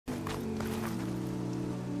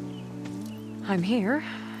I'm here,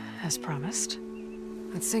 as promised.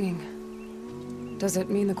 It's singing. Does it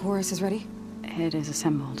mean the chorus is ready? It is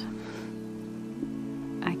assembled.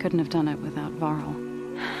 I couldn't have done it without Varl.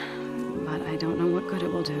 But I don't know what good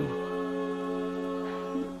it will do.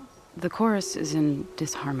 The chorus is in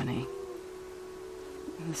disharmony.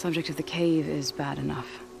 The subject of the cave is bad enough.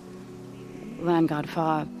 Land God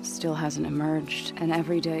Fa still hasn't emerged, and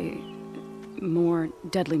every day, more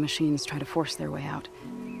deadly machines try to force their way out,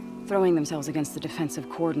 throwing themselves against the defensive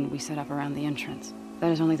cordon we set up around the entrance.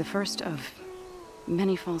 That is only the first of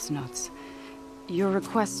many false notes. Your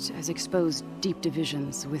request has exposed deep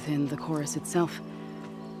divisions within the chorus itself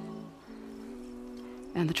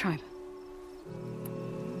and the tribe.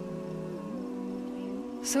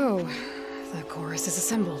 So, the chorus is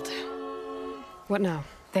assembled. What now?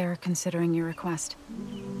 They're considering your request.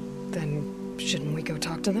 Then, shouldn't we go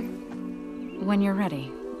talk to them? When you're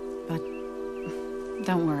ready. But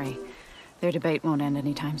don't worry. Their debate won't end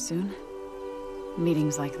anytime soon.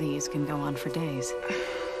 Meetings like these can go on for days.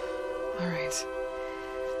 All right.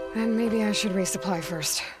 Then maybe I should resupply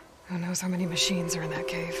first. Who knows how many machines are in that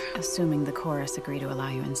cave? Assuming the chorus agree to allow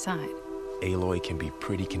you inside. Aloy can be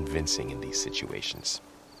pretty convincing in these situations.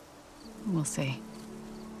 We'll see.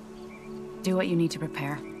 Do what you need to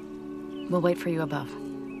prepare. We'll wait for you above,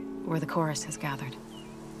 where the chorus has gathered.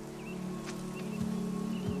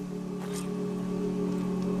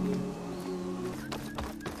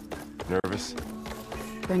 Nervous?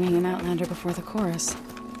 Bringing an outlander before the chorus.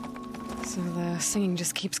 So the singing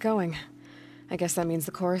just keeps going. I guess that means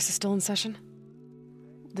the chorus is still in session?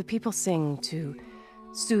 The people sing to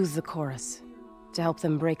soothe the chorus, to help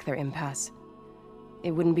them break their impasse.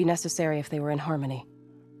 It wouldn't be necessary if they were in harmony.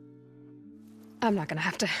 I'm not gonna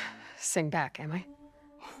have to sing back, am I?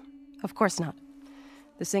 Of course not.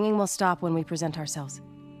 The singing will stop when we present ourselves.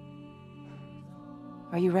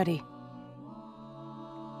 Are you ready?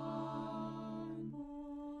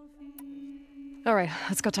 All right,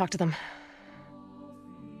 let's go talk to them.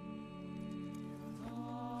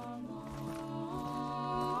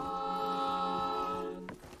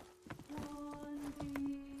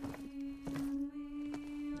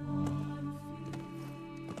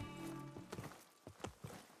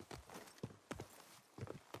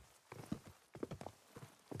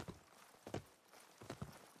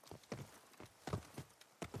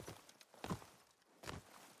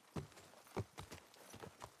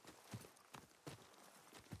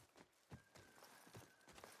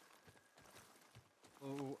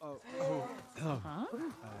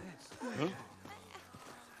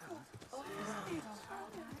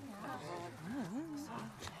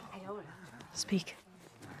 Speak.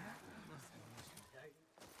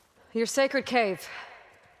 Your sacred cave.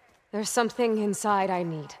 There's something inside I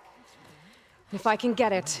need. If I can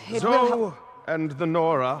get it, it will help. And the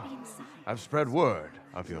Nora have spread word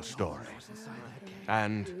of your story,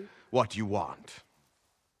 and what you want.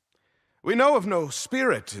 We know of no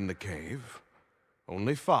spirit in the cave,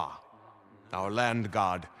 only Fa, our land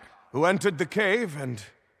god, who entered the cave and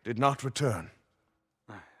did not return.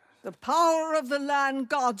 The power of the land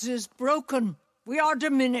gods is broken. We are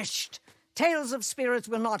diminished. Tales of spirits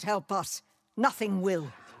will not help us. Nothing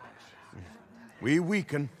will. We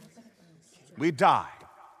weaken, we die,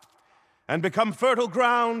 and become fertile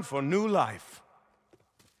ground for new life.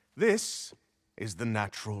 This is the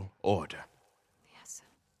natural order. Yes.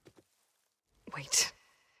 Wait.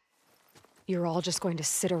 You're all just going to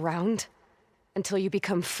sit around until you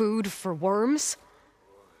become food for worms?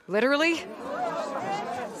 Literally?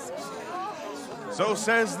 So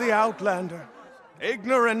says the Outlander,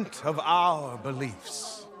 ignorant of our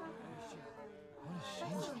beliefs.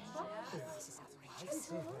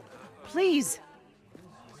 Please.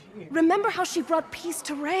 Remember how she brought peace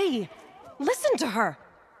to Ray. Listen to her.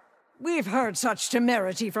 We've heard such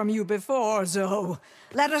temerity from you before, Zoe.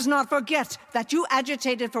 Let us not forget that you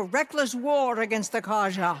agitated for reckless war against the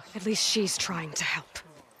Kaja. At least she's trying to help.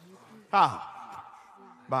 How?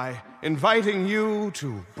 By inviting you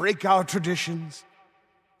to break our traditions?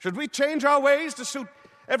 Should we change our ways to suit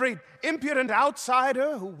every impudent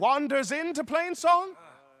outsider who wanders into Plainsong?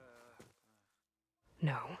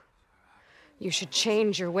 No. You should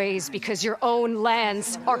change your ways because your own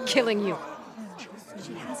lands are killing you.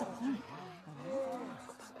 She has a point.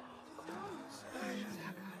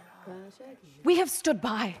 We have stood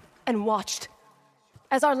by and watched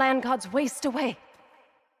as our land gods waste away.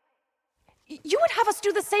 You would have us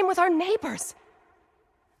do the same with our neighbors,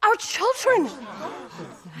 our children.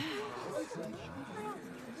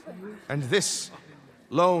 And this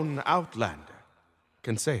lone outlander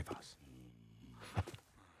can save us.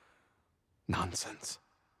 Nonsense.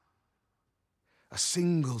 A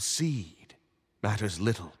single seed matters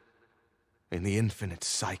little in the infinite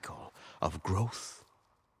cycle of growth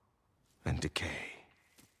and decay.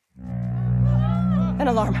 An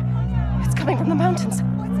alarm. It's coming from the mountains.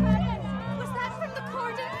 Was that from the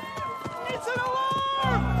cordon? It's an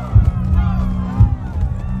alarm!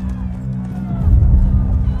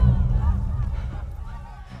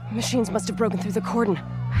 Machines must have broken through the cordon.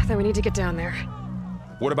 Then we need to get down there.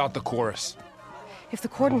 What about the chorus? If the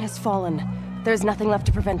cordon has fallen, there's nothing left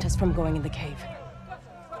to prevent us from going in the cave.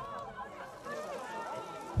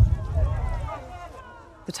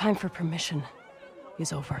 The time for permission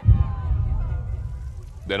is over.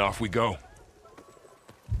 Then off we go.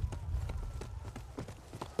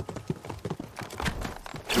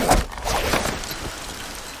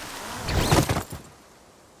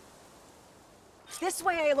 This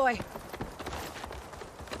way, Aloy!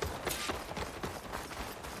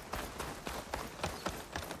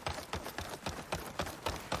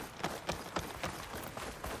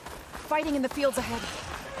 Fighting in the fields ahead.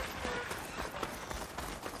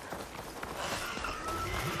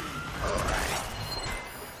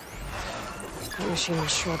 That machine will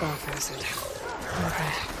shrug off acid.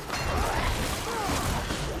 Okay.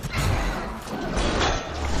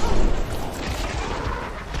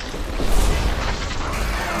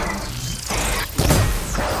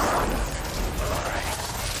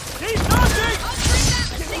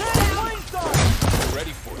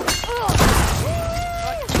 Ready for it.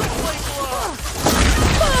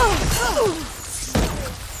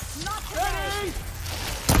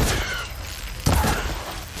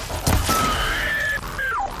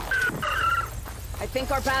 I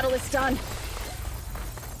think our battle is done.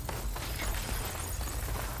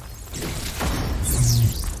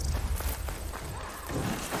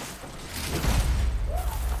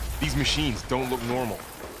 These machines don't look normal.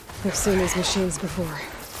 We've seen these machines before.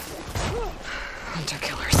 Hunter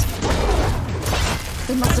killers.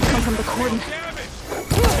 They must have come from the cordon.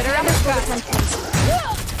 Better have us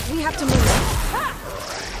fast. We have to move.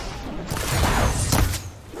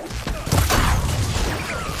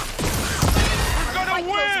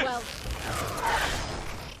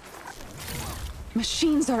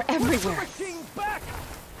 Machines are everywhere.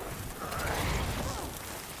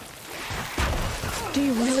 Do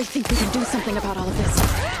you really think we can do something about all of this?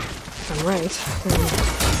 If I'm right, then...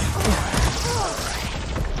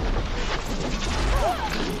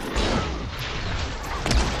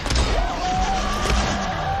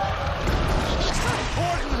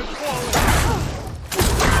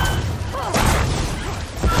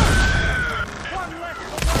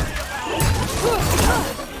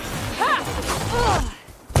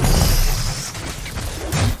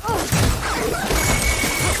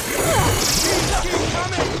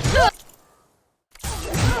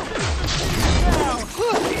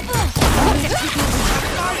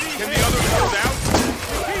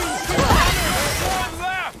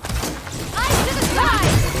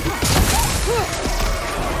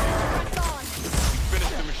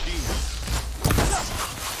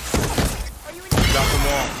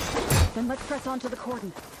 Then let's press on to the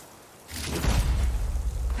cordon.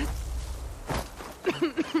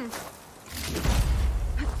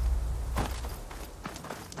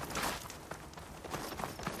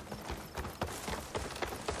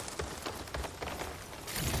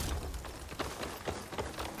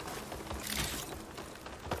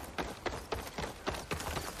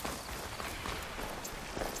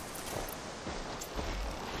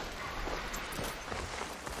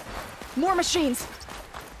 More machines!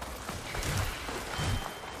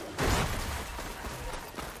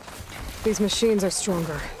 These machines are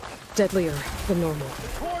stronger, deadlier than normal.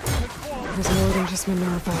 There's more than just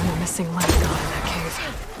Minerva and a missing land god in that cave.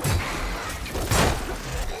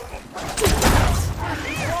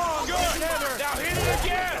 Now hit it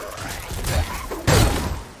again!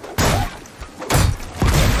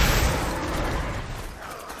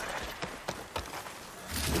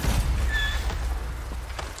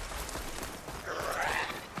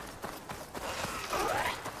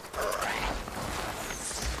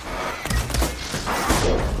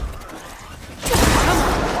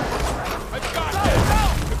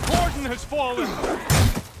 Has fallen.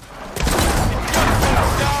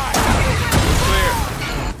 Clear.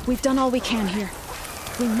 We've done all we can here.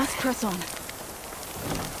 We must press on.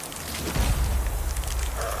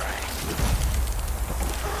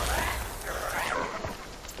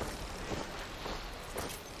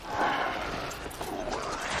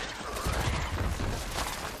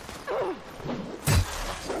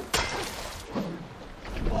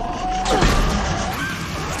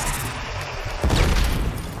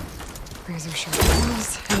 Razor sharp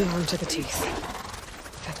nails and arm to the teeth.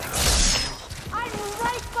 That makes sense. I'm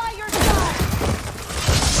right by your side!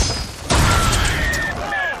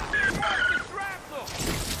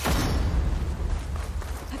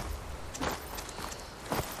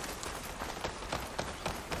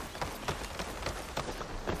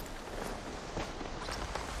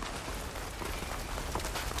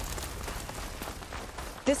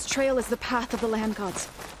 This trail is the path of the land gods.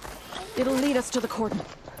 It'll lead us to the cordon.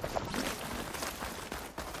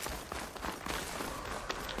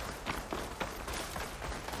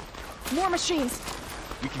 More machines!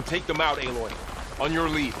 We can take them out, Aloy. On your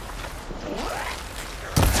lead.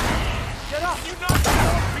 Get up! You knocked the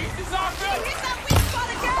pieces off it! Hit that weak spot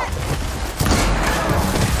again!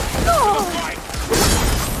 Right.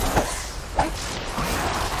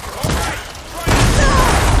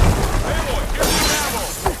 Aloy, here's the ammo!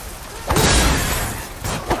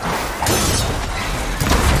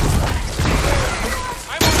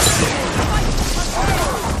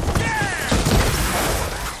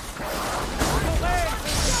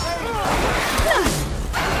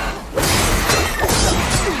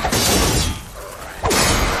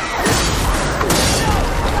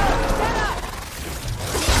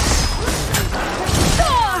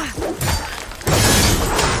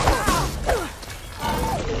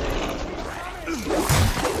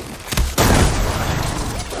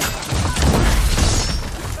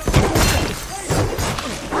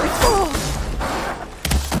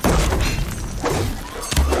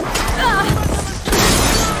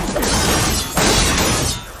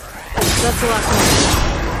 That's the last one.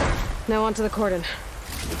 Now onto the cordon.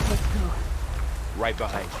 Let's go. Right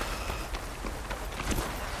behind.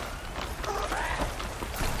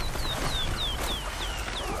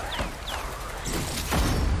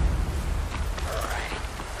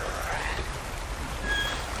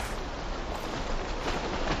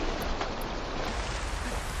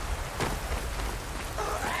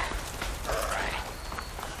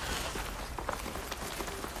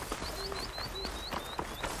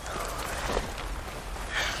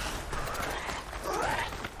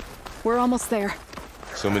 We're almost there.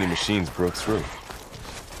 So many machines broke through.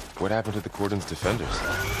 What happened to the cordon's defenders?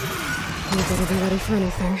 We better be ready for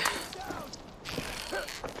anything.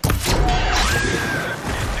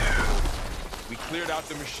 We cleared out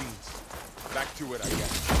the machines. Back to it, I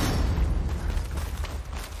guess.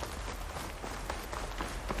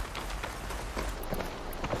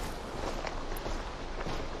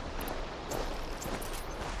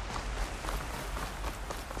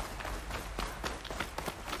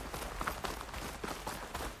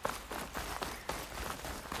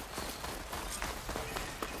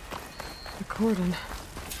 The cordon.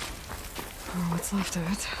 Or what's left of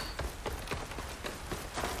it.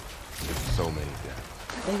 So many dead.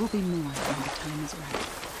 They will be more when the time is right.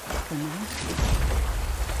 For now,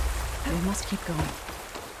 we must keep going.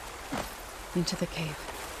 Into the cave.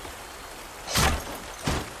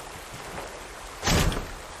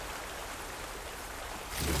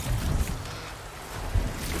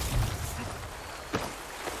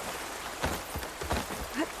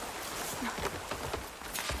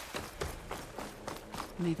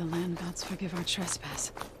 May the land gods forgive our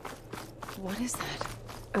trespass. What is that?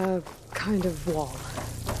 A kind of wall.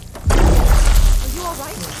 Are you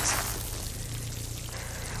alright?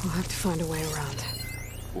 We'll have to find a way around.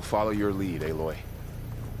 We'll follow your lead, Aloy.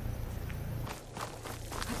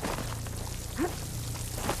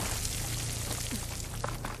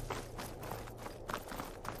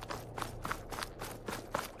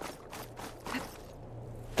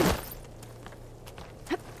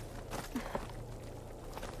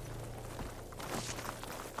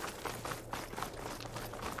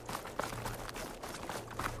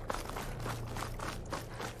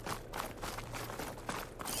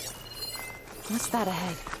 What's that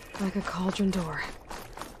ahead? Like a cauldron door.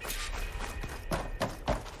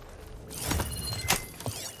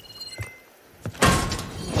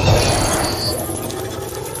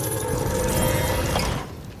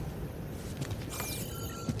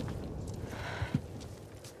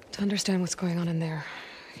 To understand what's going on in there,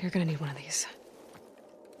 you're gonna need one of these.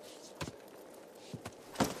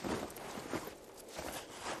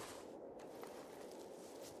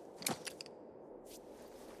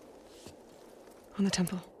 On the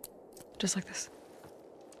temple. Just like this.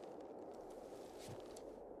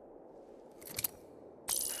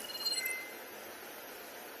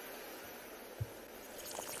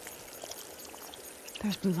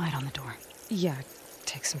 There's blue light on the door. Yeah, it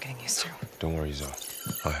takes some getting used to. Don't worry, Zoe.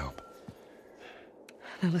 I'll help.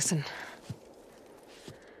 Now listen.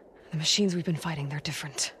 The machines we've been fighting, they're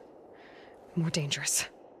different. More dangerous.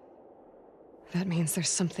 That means there's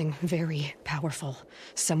something very powerful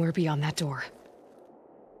somewhere beyond that door.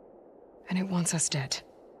 And it wants us dead.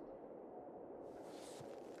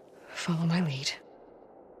 Follow my lead.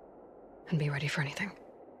 And be ready for anything.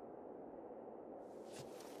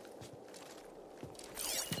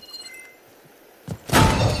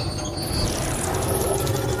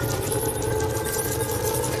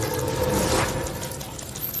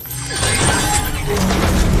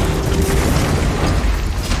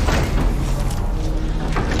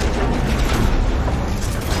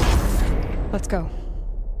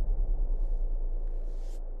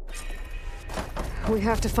 We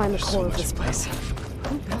have to find the core of this place.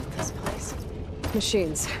 Who built this place?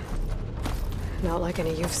 Machines. Not like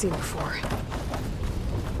any you've seen before.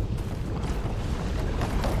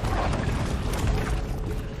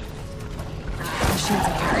 Machines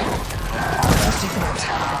in here. Let's take them out.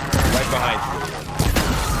 Right behind you.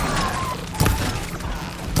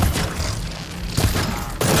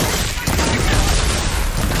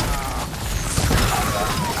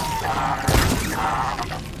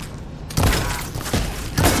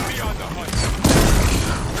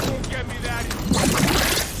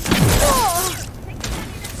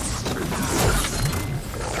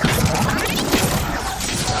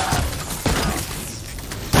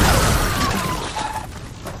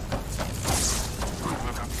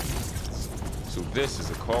 This is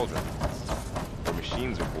a cauldron, where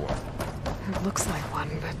machines are born. It looks like one,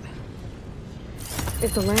 but...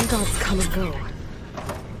 if the land gods come and go,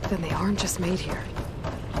 then they aren't just made here.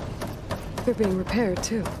 They're being repaired,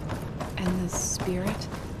 too. And the spirit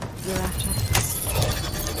you're after?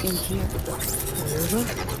 In here? Minerva?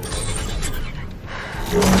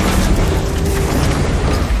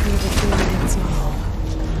 I have a feeling it's not all.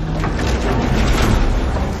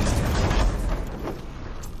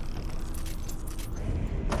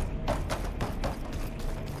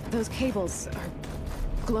 Those cables are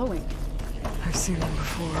glowing. I've seen them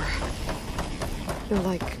before. They're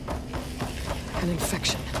like an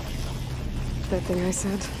infection. That thing I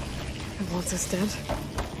said, it wants us dead.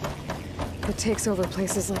 It takes over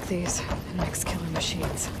places like these and makes killer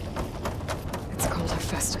machines. It's called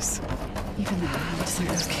Hephaestus. Even the Looks like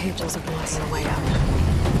those cables are blocking the way out.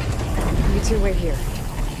 You two wait here.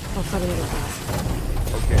 I'll find another path.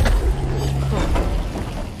 Okay.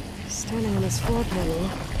 Oh. Standing on this floor panel.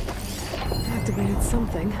 Activated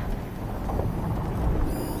something.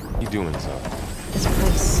 You doing so? This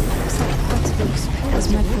place looks like parts of the experience was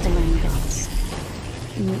meant for the land gods.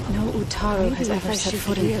 No Utaro has ever set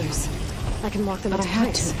foot in here. I can walk them But I into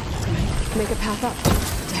had place. to, right? Make a path up.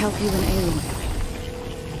 To help you and Aloy.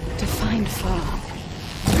 To find Fa.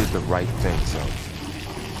 You did the right thing, so.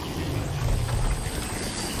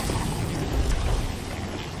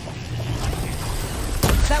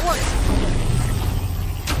 That worked.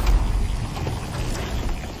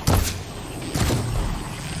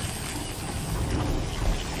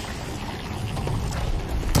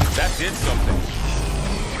 That did something.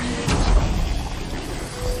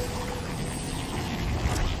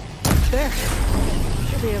 There.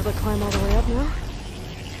 Should be able to climb all the way up now.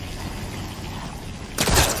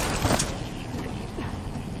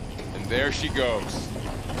 And there she goes.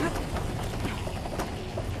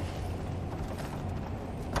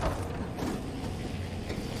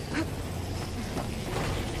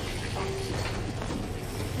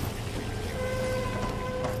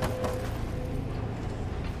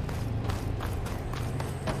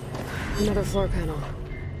 Another floor panel.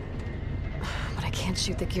 But I can't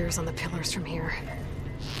shoot the gears on the pillars from here.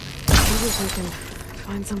 Maybe if we can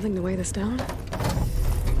find something to weigh this down?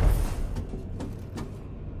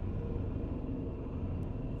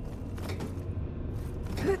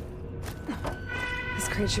 This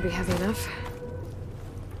crate should be heavy enough.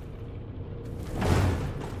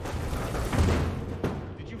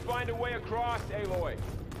 Did you find a way across, Aloy?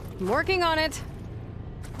 I'm working on it.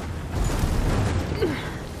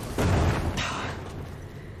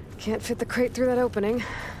 Can't fit the crate through that opening.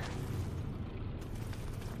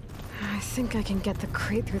 I think I can get the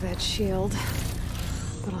crate through that shield,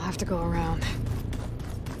 but I'll have to go around.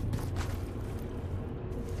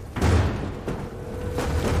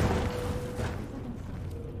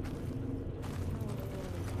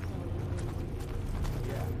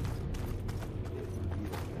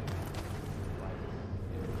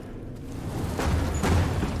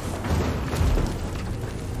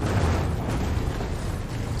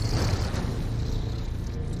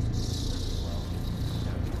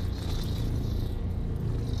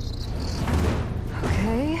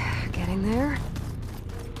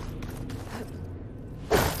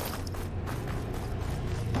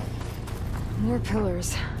 More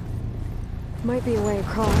pillars. Might be a way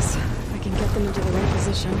across, if I can get them into the right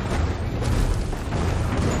position.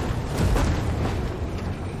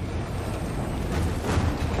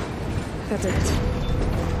 That did it.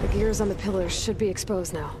 The gears on the pillars should be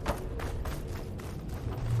exposed now.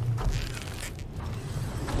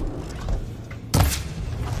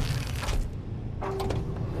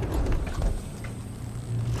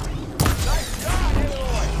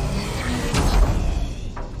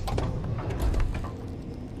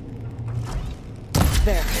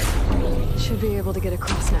 There. Should be able to get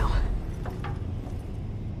across now.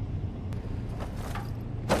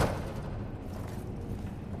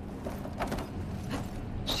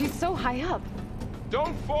 She's so high up.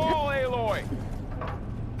 Don't fall, Aloy!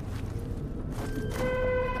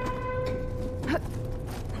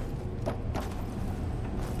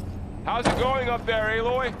 How's it going up there,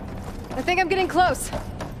 Aloy? I think I'm getting close.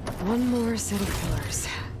 One more set of pillars.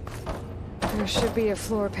 There should be a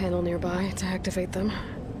floor panel nearby to activate them.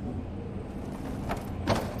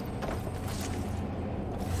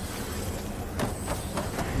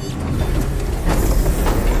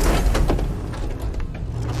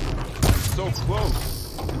 So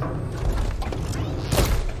close.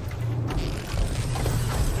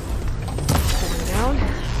 Going down.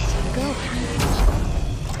 Here we go.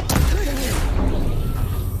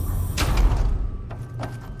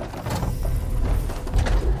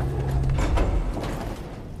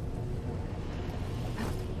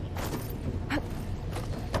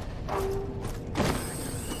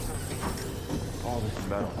 All this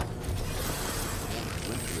metal.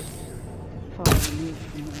 Far removed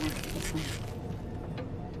from the warmth of the sun.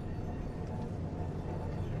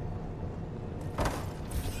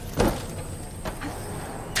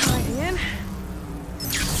 Sliding in.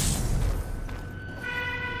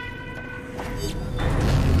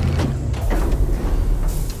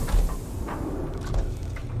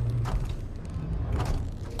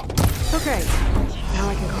 Okay, now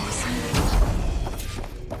I can cross.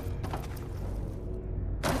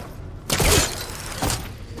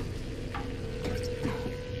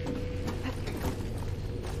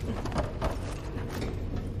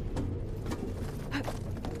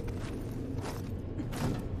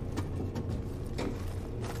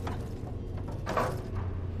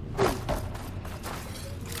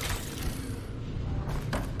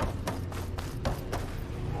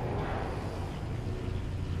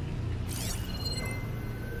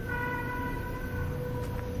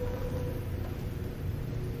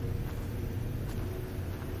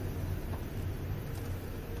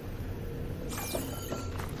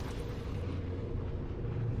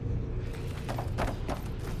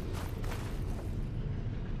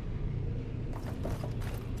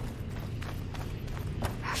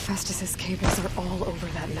 Festus's cables are all over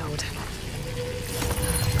that node.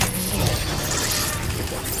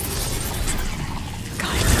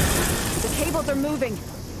 Got it. The cables are moving.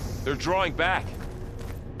 They're drawing back.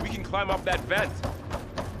 We can climb up that vent.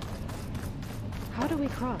 How do we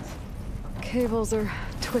cross? Cables are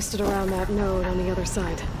twisted around that node on the other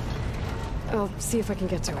side. I'll see if I can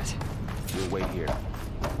get to it. We'll wait here.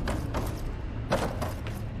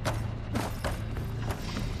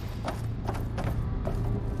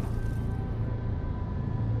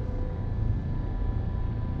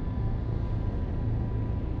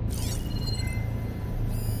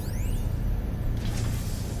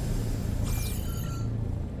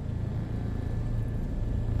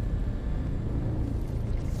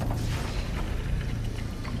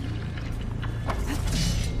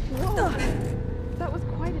 That was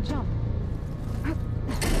quite a jump.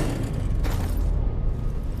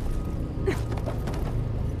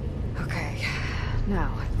 Okay,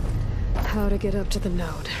 now, how to get up to the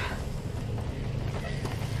node.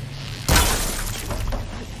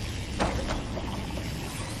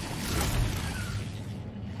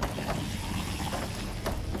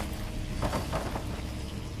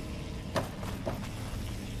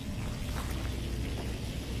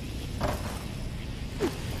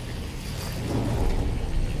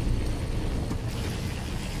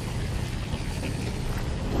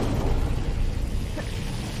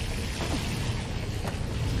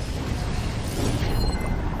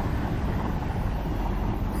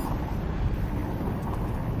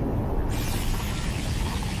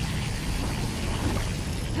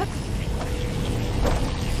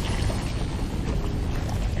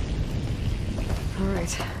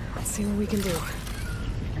 Alright, let's see what we can do.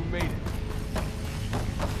 You made it.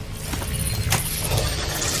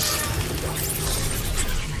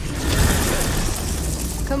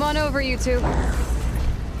 Come on over, you two.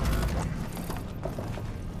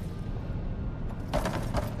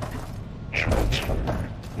 Transfer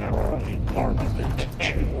your armament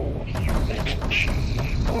to Unit G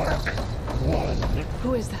Mark 1.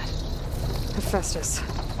 Who is that? Hephaestus.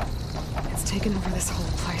 It's taken over this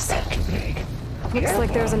whole place. Activate. Looks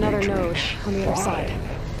like there's another node on the other side.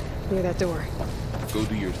 Near that door. Go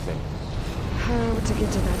do your thing. How to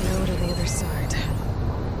get to that node on the other side?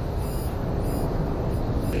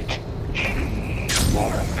 Unit G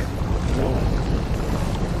Mark 1.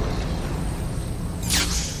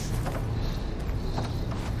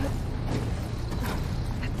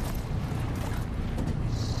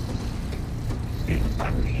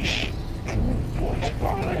 Increase throughput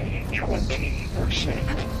by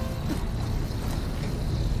 20%.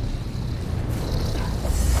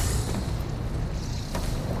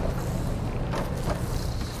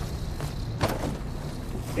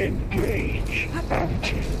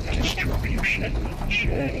 Active distribution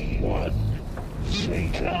J1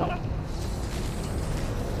 Zeta.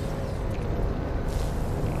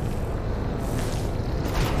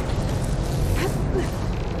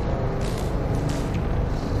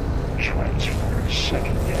 Transfer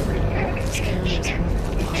secondary packages to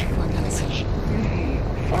Weapons.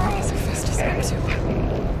 Where is Hephaestus up to?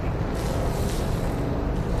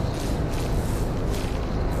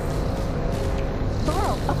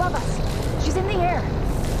 Burrow, above us. She's in the air.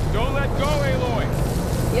 Don't let go, Aloy!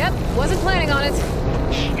 Yep, wasn't planning on it. It's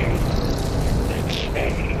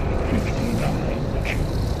A59 to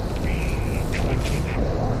B24.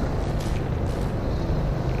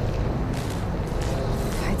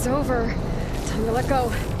 Fight's over. Time to let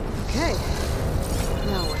go. Okay.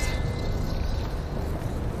 Now what?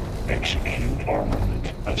 Execute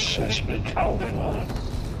armament assessment alpha.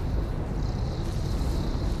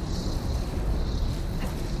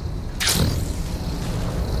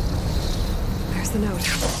 There's the note.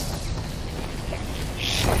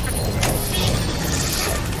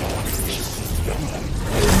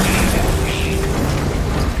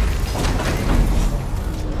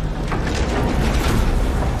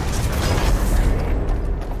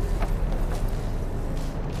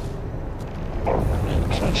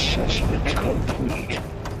 Armament assessment complete.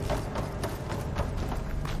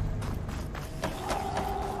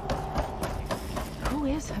 Who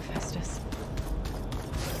is Hephaestus?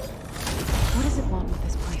 What does it want with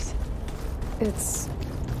this place? It's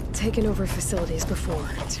taken over facilities before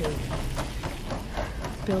to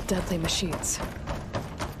build deadly machines.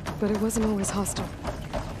 But it wasn't always hostile.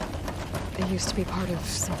 It used to be part of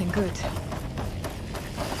something good.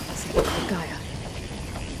 Something called Gaia.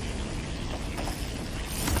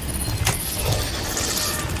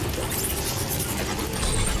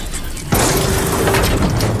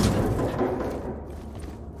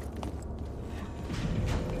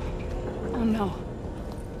 Oh no.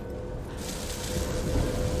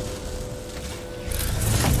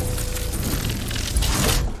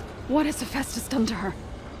 What has Hephaestus done to her?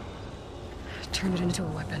 Turn it into a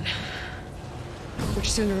weapon.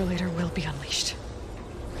 Which sooner or later will be unleashed.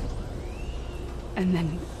 And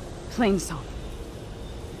then, plain song.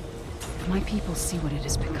 If my people see what it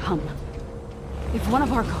has become, if one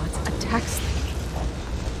of our gods attacks them,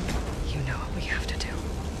 You know what we have to do.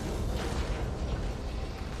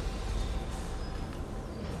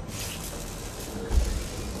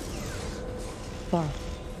 Laurel,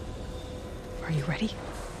 Are you ready?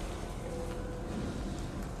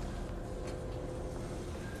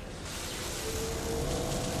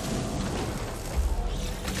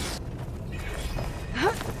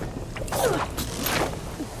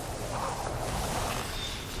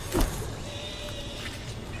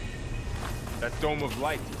 That dome of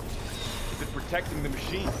light. Is it protecting the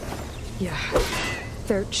machine? Yeah.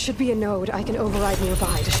 There should be a node I can override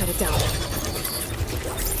nearby to shut it down.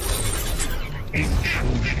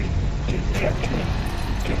 Intrusion detected.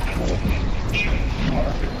 Deploying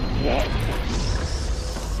Mark 1.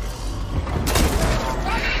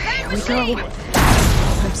 Here we go.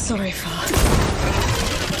 I'm sorry, Fa.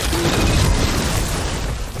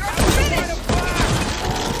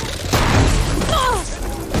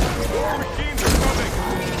 Machines are coming!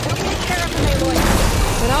 Take care of them, Aloy.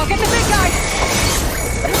 Then I'll get the big guy!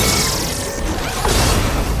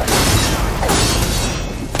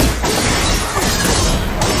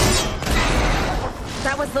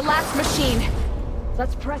 That was the last machine.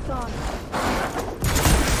 Let's press on.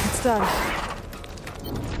 It's done.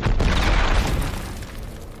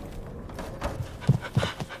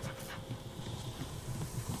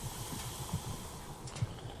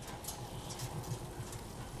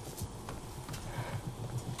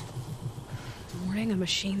 Mourning a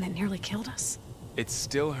machine that nearly killed us? It's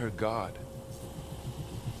still her god.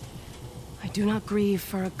 I do not grieve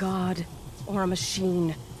for a god or a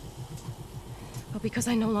machine, but because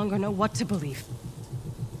I no longer know what to believe.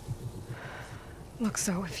 Look,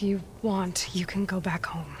 so if you want, you can go back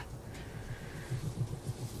home.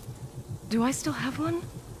 Do I still have one?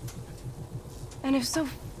 And if so,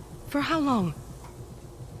 for how long?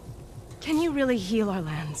 Can you really heal our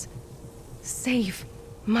lands? Save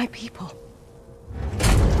my people?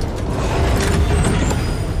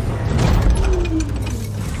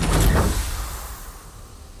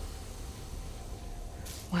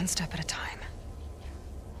 One step at a time.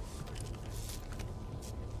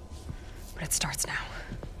 But it starts now.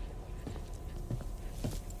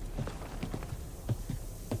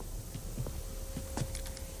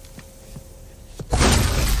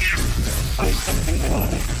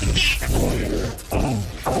 Destroyer of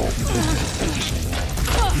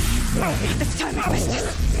This time, Hephaestus!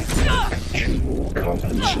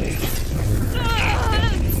 compensate.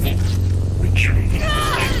 Retreat.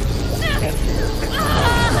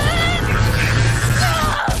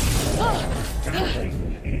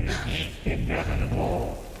 Everything is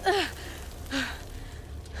inevitable.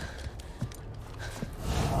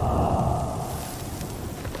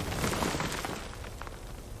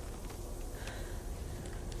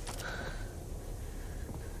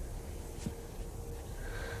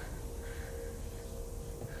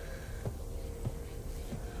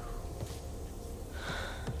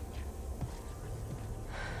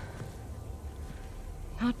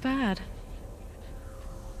 Not bad.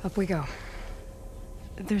 Up we go.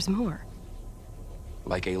 There's more.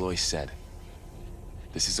 Like Aloy said,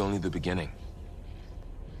 this is only the beginning.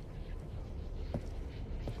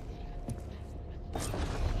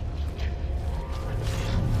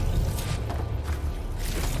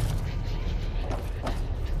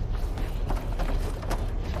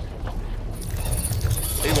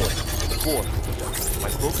 Aloy, the core. My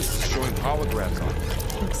focus is showing holograms on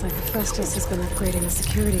it. Looks like Hephaestus has been upgrading the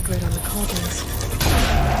security grid on the cauldrons.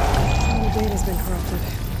 And the data's been corrupted.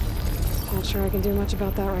 Not sure I can do much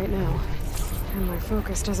about that right now. And my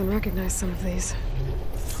focus doesn't recognize some of these.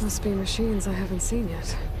 Must be machines I haven't seen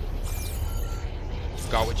yet.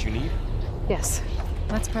 Got what you need? Yes.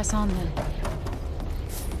 Let's press on then.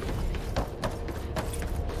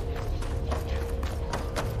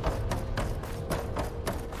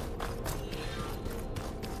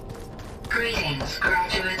 Greetings,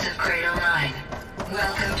 graduates of Cradle 9.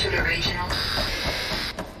 Welcome to the regional...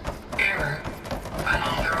 Error.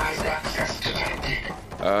 Unauthorized access detected.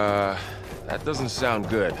 That doesn't sound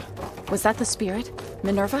good. Was that the spirit?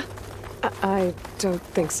 Minerva? I don't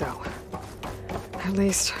think so. At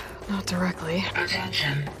least, not directly.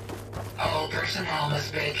 Attention. All personnel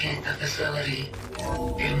must vacate the facility.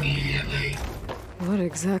 Immediately. What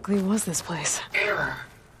exactly was this place? Error.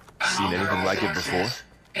 Seen anything like it before?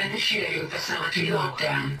 Initiating facility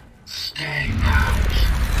lockdown. Stay out.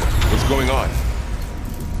 What's going on?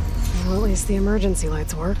 Well, at least the emergency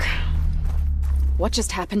lights work. What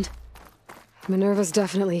just happened? Minerva's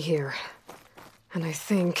definitely here. And I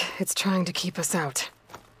think it's trying to keep us out.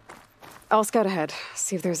 I'll scout ahead,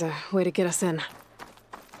 see if there's a way to get us in.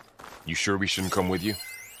 You sure we shouldn't come with you?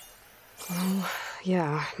 Well,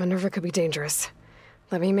 yeah, Minerva could be dangerous.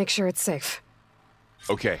 Let me make sure it's safe.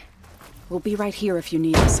 Okay. We'll be right here if you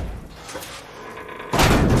need us.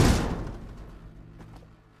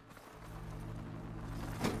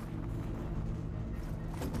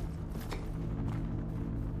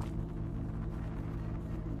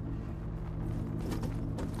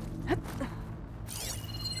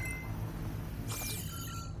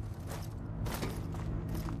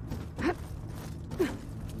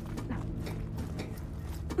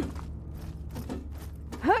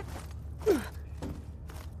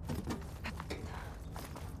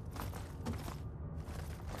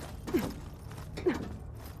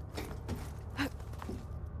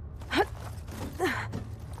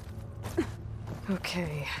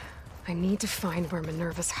 Okay, I need to find where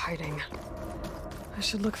Minerva's hiding. I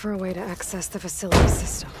should look for a way to access the facility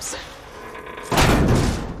systems.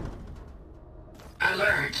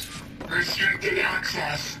 Alert. Restricted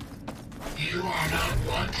access. You are not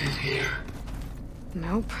wanted here.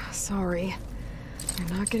 Nope, sorry.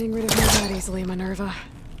 You're not getting rid of me that easily, Minerva.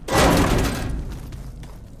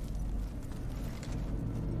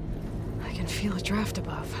 I can feel a draft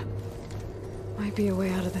above. Might be a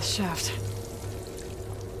way out of this shaft.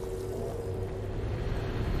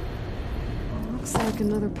 Looks like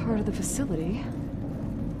another part of the facility.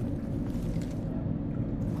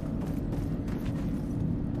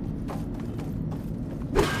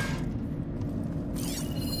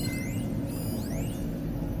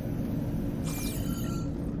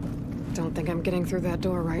 Don't think I'm getting through that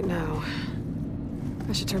door right now.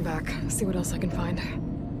 I should turn back, see what else I can find.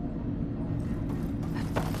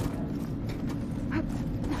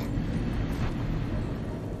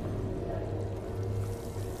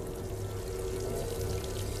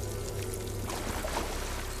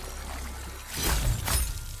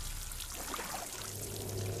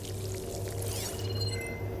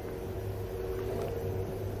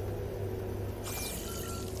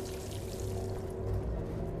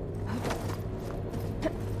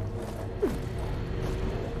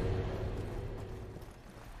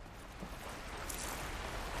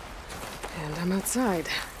 And I'm outside.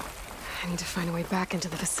 I need to find a way back into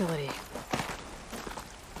the facility.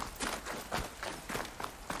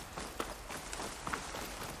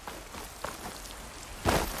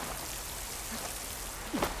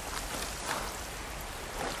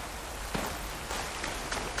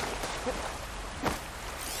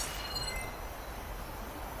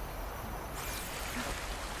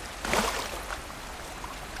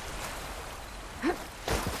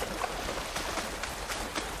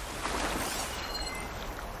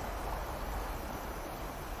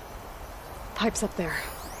 pipes up there.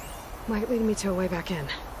 Might lead me to a way back in.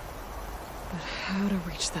 But how to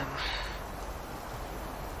reach them?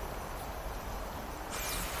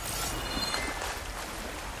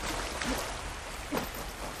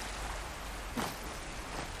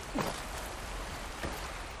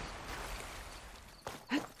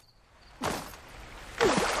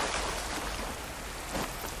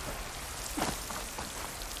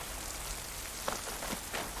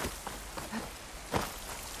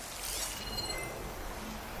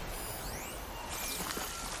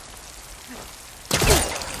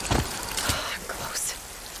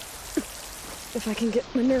 If I can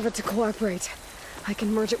get Minerva to cooperate, I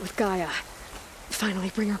can merge it with Gaia. Finally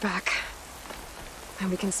bring her back. And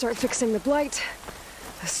we can start fixing the blight,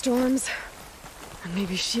 the storms, and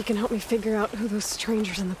maybe she can help me figure out who those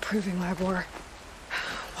strangers in the proving lab were.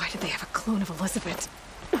 Why did they have a clone of Elizabeth?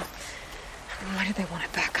 And why did they want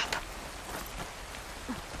it back up?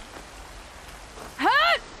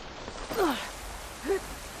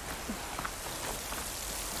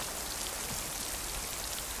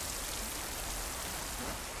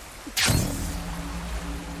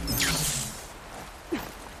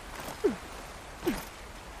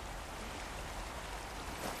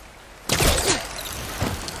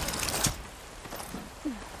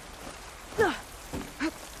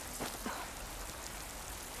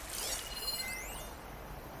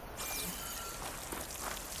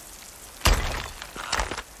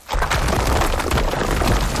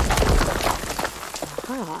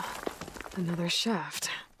 Another shaft.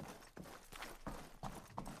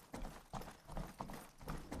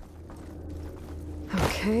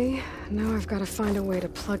 Okay, now I've got to find a way to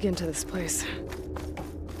plug into this place.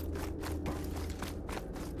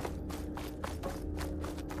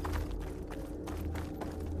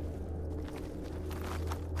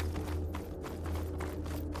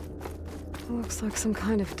 Looks like some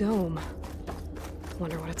kind of dome.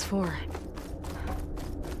 Wonder what it's for.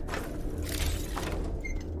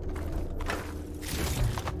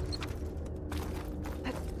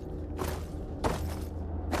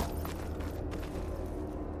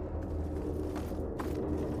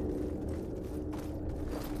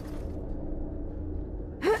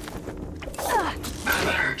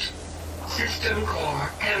 Alert. System core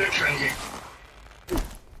penetrated.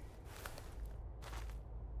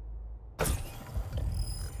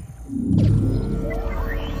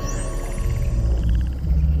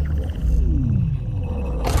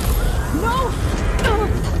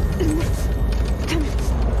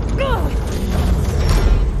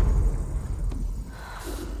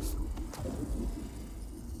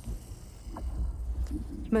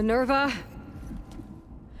 Minerva,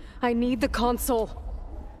 I need the console.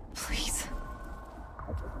 Please.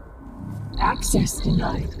 Access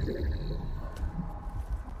denied.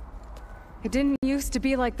 It didn't used to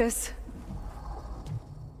be like this.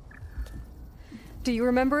 Do you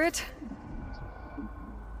remember it?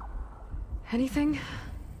 Anything?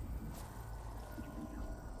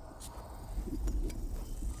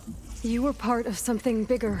 You were part of something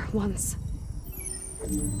bigger once.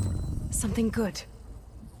 Something good.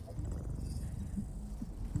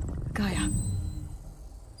 Gaia.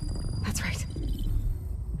 That's right.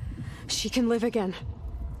 She can live again.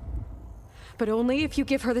 But only if you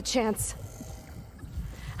give her the chance.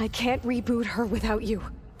 I can't reboot her without you.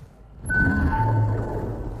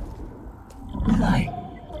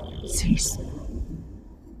 Aloy, cease.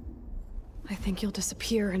 I think you'll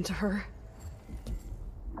disappear into her.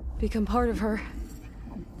 Become part of her.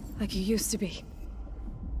 Like you used to be.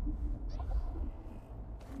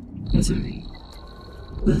 Misery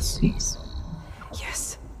will cease.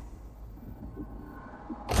 Yes.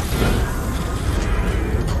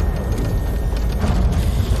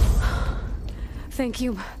 Thank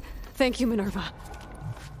you. Thank you, Minerva.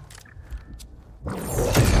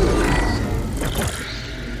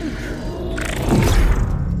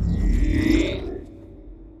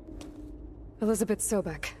 Elizabeth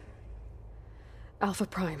Sobek. Alpha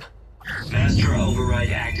Prime. Master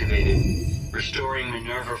override activated. Restoring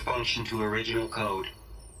Minerva function to original code.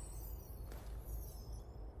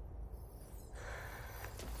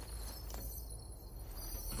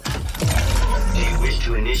 Do you wish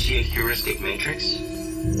to initiate heuristic matrix?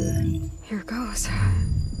 Here goes.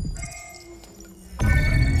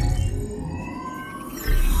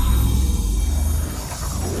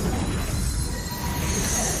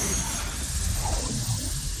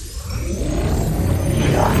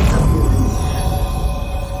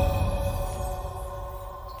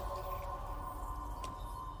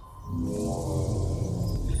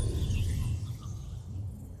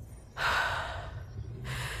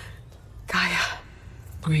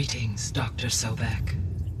 Greetings, Dr. Sobek.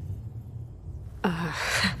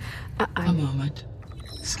 A moment.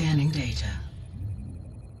 Scanning data.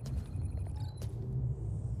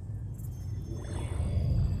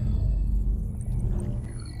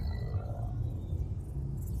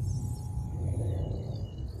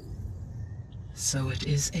 So it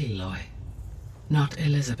is Aloy, not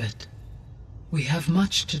Elizabeth. We have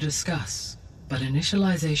much to discuss, but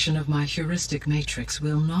initialization of my heuristic matrix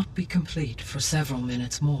will not be complete for several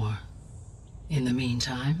minutes more. In the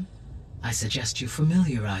meantime, I suggest you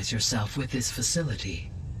familiarize yourself with this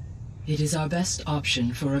facility. It is our best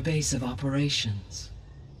option for a base of operations,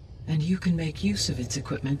 and you can make use of its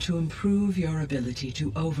equipment to improve your ability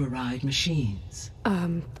to override machines.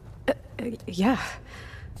 Yeah.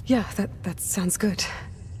 Yeah, that sounds good.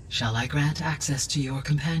 Shall I grant access to your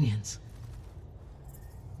companions?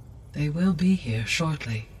 They will be here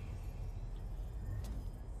shortly.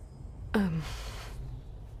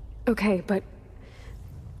 Okay, but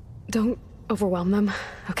don't overwhelm them,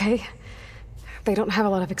 okay? They don't have a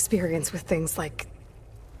lot of experience with things like,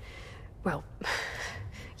 well,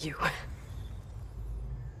 you.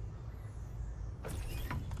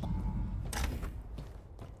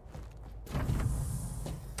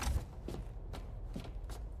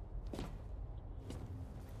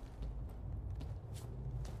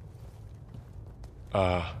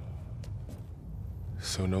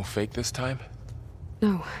 So no fake this time?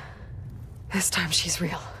 No. This time she's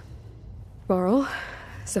real. Laurel,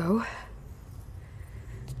 so...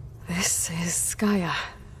 this is Gaia.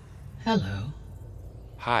 Hello.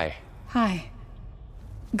 Hi. Hi.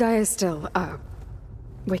 Gaia's still,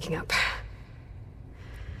 waking up.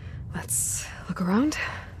 Let's look around.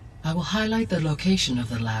 I will highlight the location of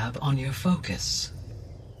the lab on your focus.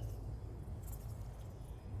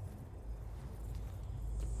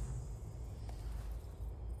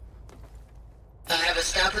 I have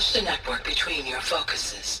established a network between your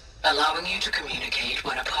focuses, allowing you to communicate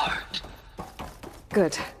when apart.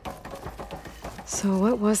 Good. So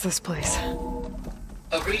what was this place?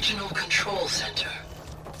 A regional control center,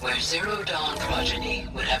 where Zero Dawn progeny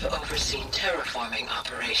would have overseen terraforming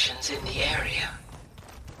operations in the area.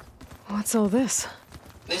 What's all this?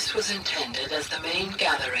 This was intended as the main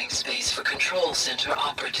gathering space for control center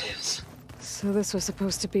operatives. So this was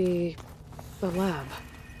supposed to be... the lab.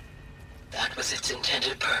 That was its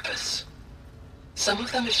intended purpose. Some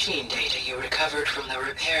of the machine data you recovered from the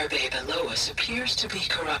repair bay below us appears to be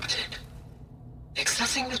corrupted.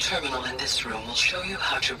 Accessing the terminal in this room will show you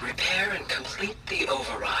how to repair and complete the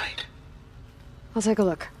override. I'll take a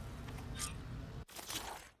look.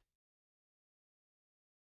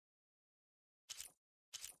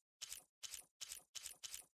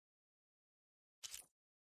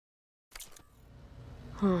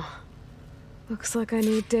 Huh. Looks like I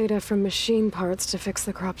need data from machine parts to fix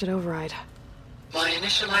the corrupted override. My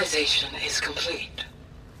initialization is complete.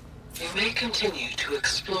 You may continue to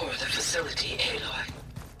explore the facility, Aloy.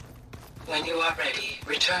 When you are ready,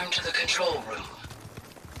 return to the control room.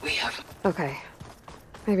 We have... Okay.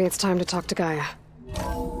 Maybe it's time to talk to Gaia.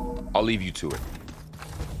 I'll leave you to it.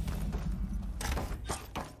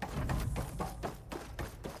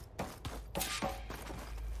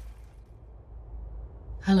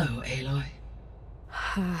 Hello, Aloy.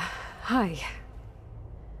 Hi.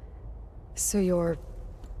 So you're...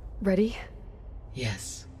 ready?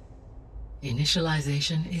 Yes.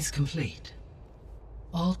 Initialization is complete.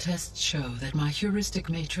 All tests show that my heuristic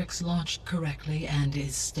matrix launched correctly and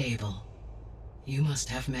is stable. You must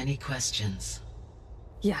have many questions.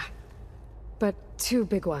 Yeah. But two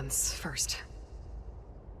big ones first.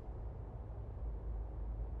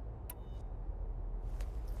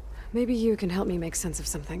 Maybe you can help me make sense of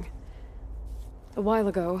something. A while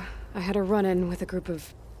ago, I had a run-in with a group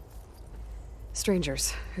of...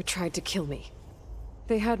 strangers who tried to kill me.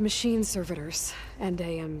 They had machine servitors and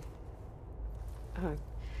a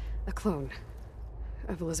clone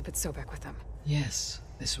of Elizabeth Sobek with them. Yes,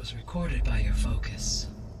 this was recorded by your focus.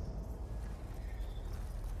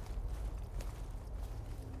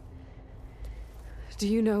 Do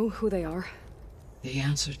you know who they are? The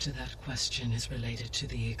answer to that question is related to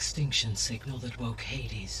the extinction signal that woke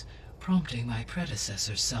Hades, prompting my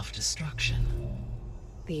predecessor's self-destruction.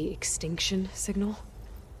 The extinction signal?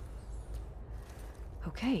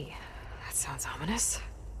 Okay, that sounds ominous.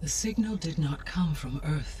 The signal did not come from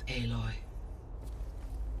Earth, Aloy.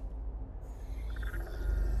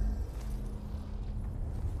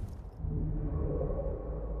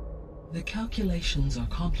 The calculations are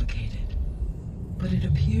complicated, but it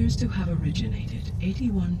appears to have originated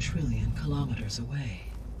 81 trillion kilometers away.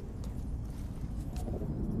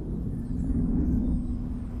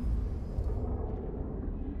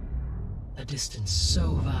 A distance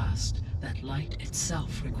so vast that light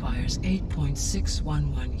itself requires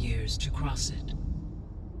 8.611 years to cross it.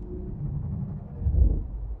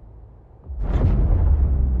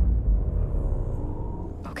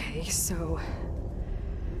 Okay, so...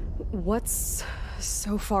 what's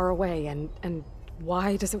so far away, and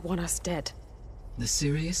why does it want us dead? The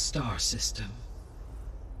Sirius star system.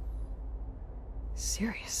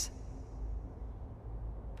 Sirius?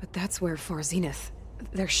 But that's where Far Zenith,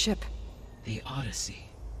 their ship... The Odyssey.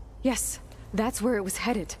 Yes, that's where it was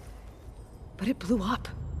headed. But it blew up.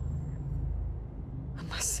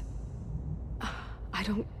 Unless... I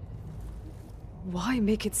don't... Why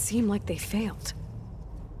make it seem like they failed?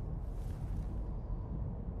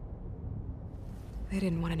 They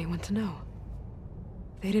didn't want anyone to know.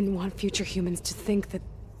 They didn't want future humans to think that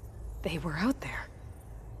they were out there.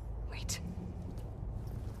 Wait.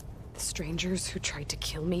 The strangers who tried to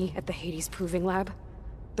kill me at the Hades Proving Lab?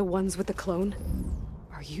 The ones with the clone?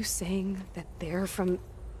 Are you saying that they're from...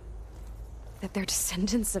 that they're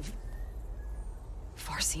descendants of...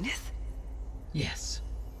 Far Zenith? Yes,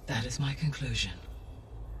 that is my conclusion.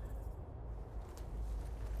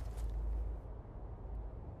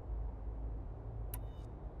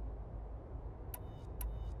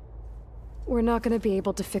 We're not gonna be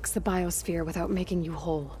able to fix the biosphere without making you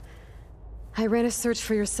whole. I ran a search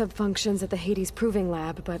for your subfunctions at the Hades Proving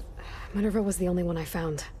Lab, but Minerva was the only one I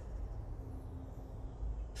found.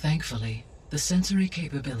 Thankfully, the sensory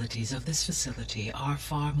capabilities of this facility are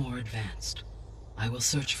far more advanced. I will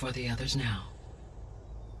search for the others now.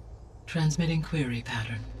 Transmitting query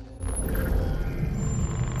pattern.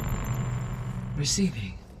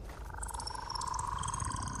 Receiving.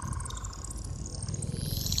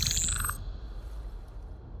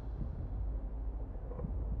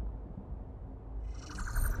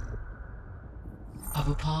 Of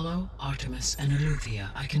Apollo, Artemis, and Eleuthia,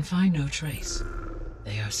 I can find no trace.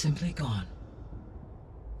 They are simply gone.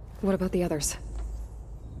 What about the others?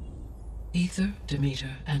 Ether, Demeter,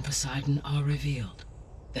 and Poseidon are revealed.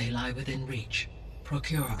 They lie within reach.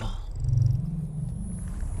 Procurable.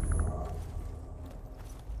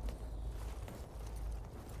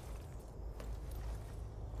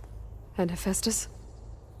 And Hephaestus?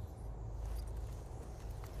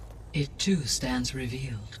 It too stands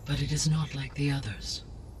revealed, but it is not like the others.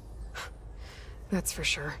 That's for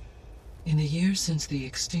sure. In the years since the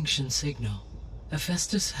extinction signal,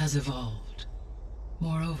 Hephaestus has evolved.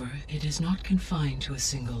 Moreover, it is not confined to a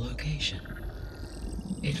single location.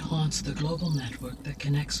 It haunts the global network that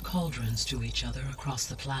connects cauldrons to each other across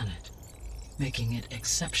the planet, making it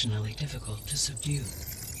exceptionally difficult to subdue.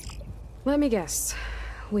 Let me guess.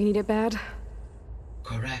 We need it bad?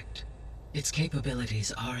 Correct. Its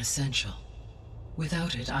capabilities are essential.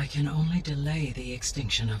 Without it, I can only delay the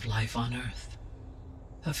extinction of life on Earth.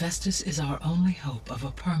 Hephaestus is our only hope of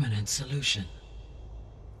a permanent solution.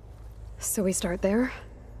 So we start there?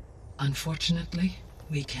 Unfortunately,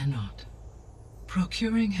 we cannot.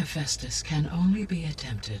 Procuring Hephaestus can only be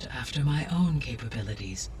attempted after my own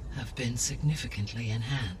capabilities have been significantly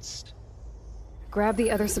enhanced. Grab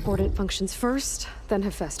the other subordinate functions first, then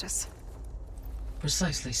Hephaestus.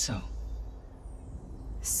 Precisely so.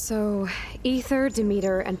 So, Ether,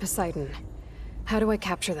 Demeter, and Poseidon. How do I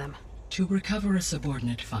capture them? To recover a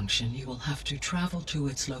subordinate function, you will have to travel to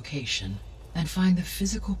its location and find the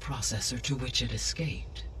physical processor to which it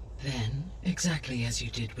escaped. Then, exactly as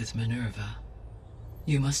you did with Minerva,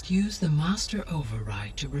 you must use the master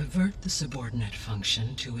override to revert the subordinate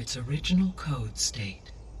function to its original code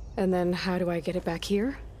state. And then how do I get it back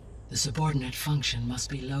here? The subordinate function must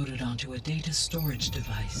be loaded onto a data storage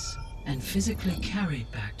device and physically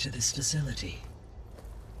carried back to this facility.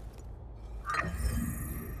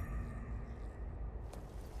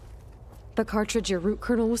 The cartridge your root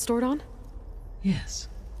kernel was stored on? Yes.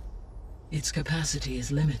 Its capacity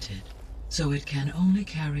is limited, so it can only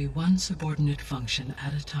carry one subordinate function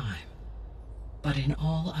at a time. But in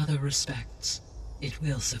all other respects, it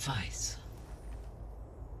will suffice.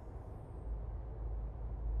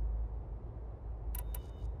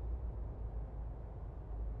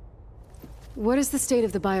 What is the state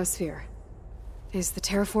of the biosphere? Is the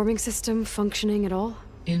terraforming system functioning at all?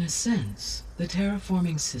 In a sense, the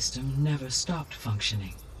terraforming system never stopped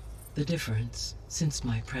functioning. The difference, since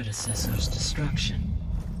my predecessor's destruction,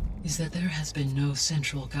 is that there has been no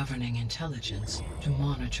central governing intelligence to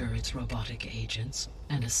monitor its robotic agents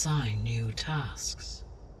and assign new tasks.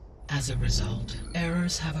 As a result,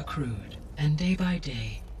 errors have accrued, and day by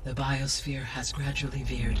day, the biosphere has gradually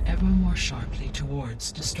veered ever more sharply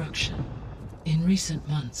towards destruction. In recent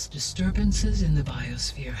months, disturbances in the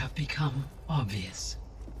biosphere have become obvious.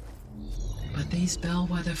 But these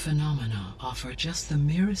bellwether phenomena offer just the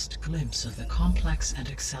merest glimpse of the complex and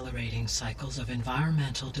accelerating cycles of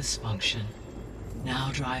environmental dysfunction, now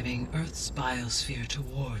driving Earth's biosphere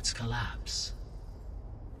towards collapse.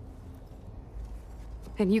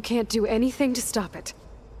 And you can't do anything to stop it?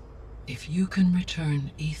 If you can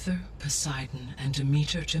return Ether, Poseidon, and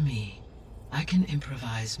Demeter to me, I can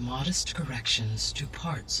improvise modest corrections to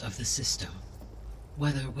parts of the system.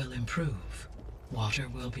 Weather will improve, water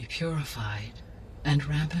will be purified, and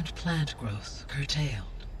rampant plant growth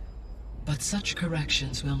curtailed. But such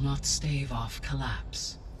corrections will not stave off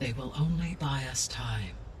collapse. They will only buy us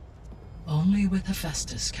time. Only with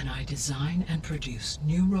Hephaestus can I design and produce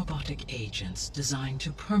new robotic agents designed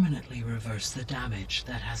to permanently reverse the damage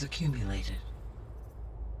that has accumulated.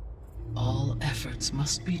 All efforts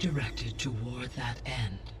must be directed toward that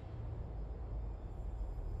end.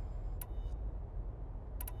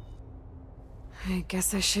 I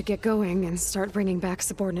guess I should get going and start bringing back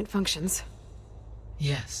subordinate functions.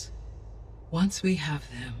 Yes. Once we have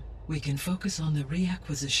them, we can focus on the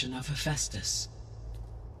reacquisition of Hephaestus.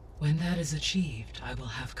 When that is achieved, I will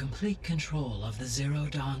have complete control of the Zero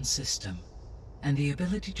Dawn system, and the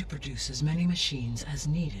ability to produce as many machines as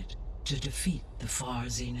needed to defeat the far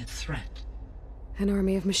zenith threat. An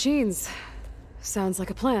army of machines. Sounds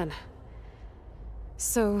like a plan.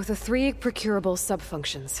 So, the 3 procurable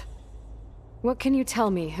sub-functions. What can you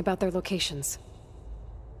tell me about their locations?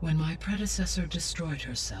 When my predecessor destroyed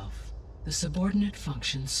herself, the subordinate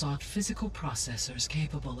functions sought physical processors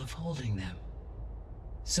capable of holding them.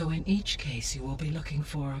 So in each case you will be looking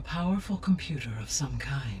for a powerful computer of some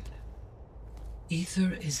kind.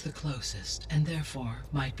 Ether is the closest, and therefore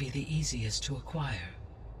might be the easiest to acquire.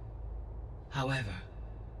 However,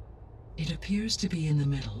 it appears to be in the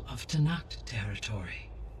middle of Tanakh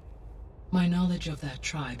territory. My knowledge of that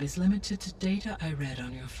tribe is limited to data I read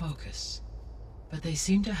on your focus, but they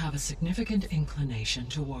seem to have a significant inclination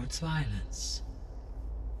towards violence.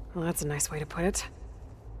 Well, that's a nice way to put it.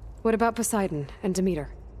 What about Poseidon and Demeter?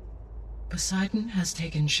 Poseidon has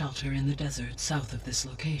taken shelter in the desert south of this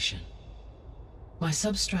location. My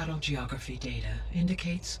substratal geography data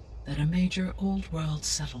indicates that a major old-world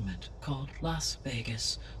settlement called Las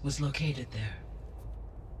Vegas was located there.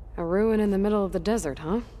 A ruin in the middle of the desert,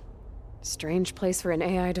 huh? Strange place for an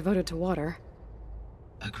AI devoted to water.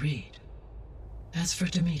 Agreed. As for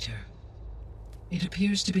Demeter, it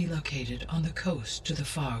appears to be located on the coast to the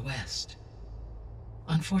far west.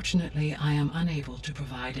 Unfortunately, I am unable to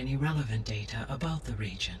provide any relevant data about the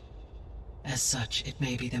region. As such, it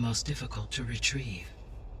may be the most difficult to retrieve.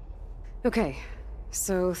 Okay,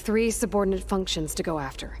 so 3 subordinate functions to go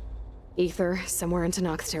after. Ether, somewhere in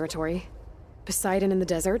Tanakh territory. Poseidon in the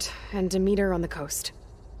desert, and Demeter on the coast.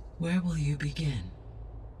 Where will you begin?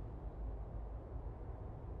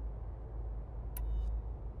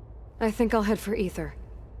 I think I'll head for Ether.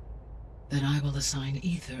 Then I will assign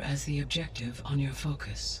Ether as the objective on your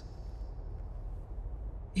focus.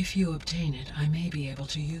 If you obtain it, I may be able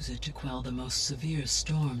to use it to quell the most severe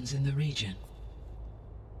storms in the region.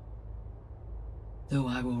 Though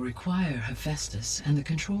I will require Hephaestus and the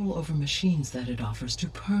control over machines that it offers to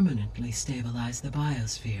permanently stabilize the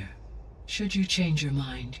biosphere. Should you change your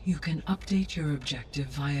mind, you can update your objective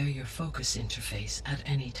via your focus interface at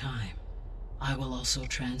any time. I will also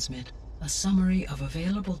transmit a summary of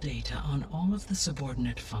available data on all of the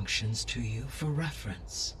subordinate functions to you for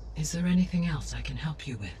reference. Is there anything else I can help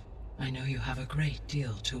you with? I know you have a great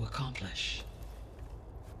deal to accomplish.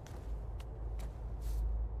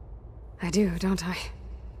 I do, don't I?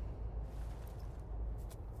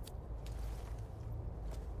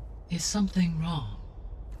 Is something wrong?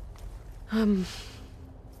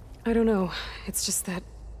 I don't know. It's just that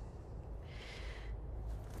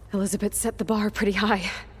Elizabeth set the bar pretty high.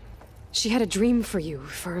 She had a dream for you,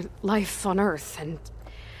 for life on Earth, and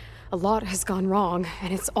a lot has gone wrong,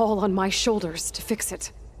 and it's all on my shoulders to fix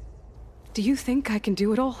it. Do you think I can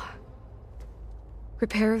do it all?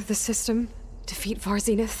 Repair the system, defeat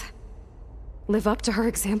Varzenith, live up to her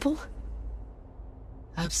example?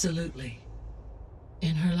 Absolutely.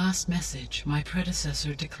 In her last message, my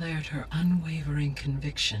predecessor declared her unwavering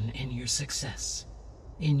conviction in your success.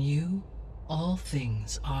 In you, all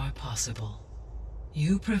things are possible.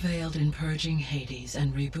 You prevailed in purging Hades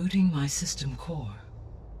and rebooting my system core.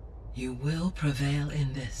 You will prevail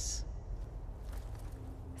in this.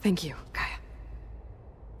 Thank you, Gaia.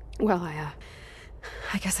 Well,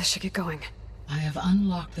 I guess I should get going. I have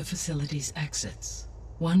unlocked the facility's exits.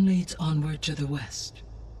 One leads onward to the west.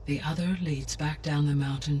 The other leads back down the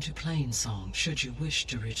mountain to Plainsong, should you wish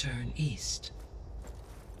to return east.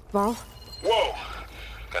 Varl? Whoa!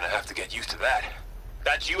 Gonna have to get used to that.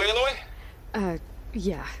 That's you, Aloy?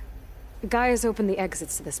 Yeah. Gaia's opened the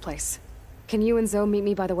exits to this place. Can you and Zoe meet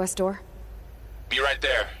me by the west door? Be right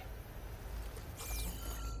there.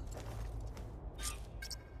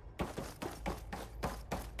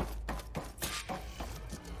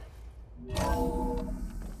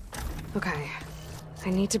 Okay. I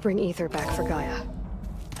need to bring Ether back for Gaia.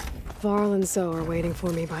 Varl and Zoe are waiting for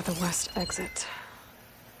me by the west exit.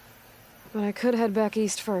 But I could head back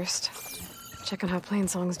east first. Check on how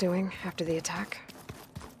Plainsong's doing after the attack.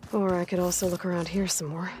 Or I could also look around here some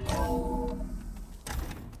more.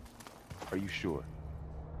 Are you sure?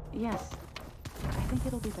 Yes. I think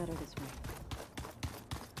it'll be better this way.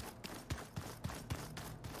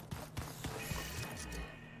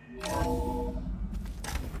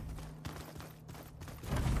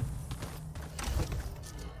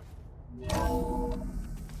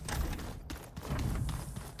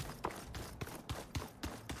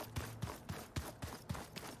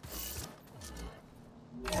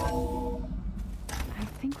 I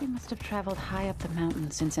think we must have traveled high up the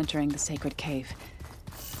mountain since entering the sacred cave.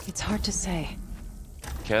 It's hard to say.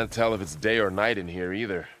 Can't tell if it's day or night in here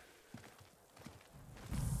either.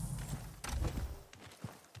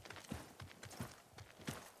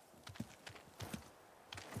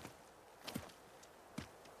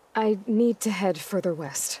 I need to head further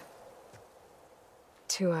west.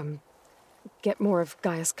 To, get more of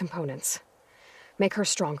Gaia's components. Make her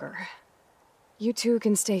stronger. You two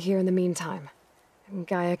can stay here in the meantime. And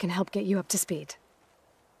Gaia can help get you up to speed.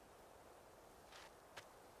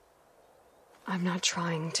 I'm not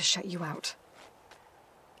trying to shut you out.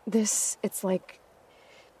 It's like...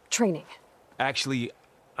 training. Actually,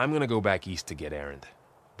 I'm gonna go back east to get Erend.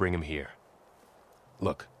 Bring him here.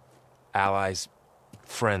 Look, allies,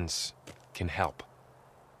 friends can help.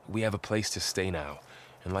 We have a place to stay now,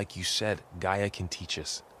 and like you said, Gaia can teach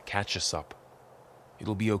us, catch us up.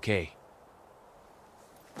 It'll be okay.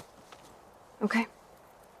 Okay.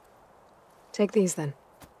 Take these then.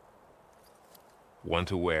 One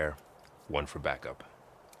to wear, one for backup.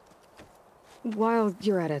 While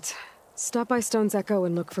you're at it, stop by Stone's Echo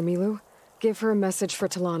and look for Milu. Give her a message for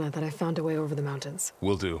Talana that I found a way over the mountains.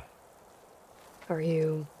 Will do. Are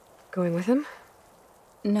you going with him?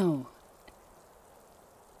 No.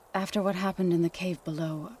 After what happened in the cave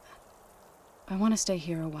below, I want to stay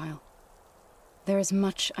here a while. There is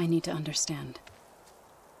much I need to understand.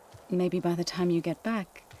 Maybe by the time you get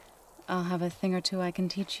back, I'll have a thing or two I can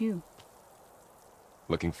teach you.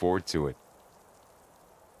 Looking forward to it.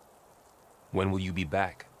 When will you be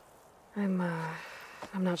back? I'm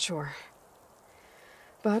not sure.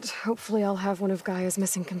 But hopefully I'll have one of Gaia's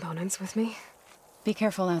missing components with me. Be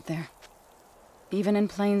careful out there. Even in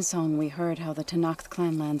Plainsong, we heard how the Tenakth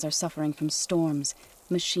clanlands are suffering from storms,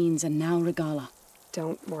 machines, and now Regala.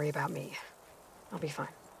 Don't worry about me. I'll be fine.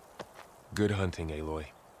 Good hunting, Aloy.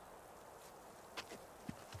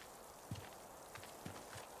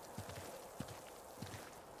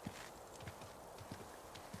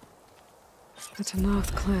 The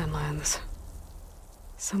Tenakth clanlands.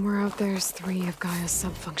 Somewhere out there's 3 of Gaia's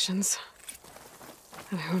sub-functions.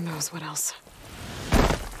 And who knows what else.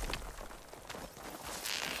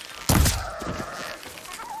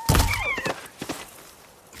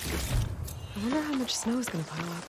 I wonder how much snow is gonna pile up.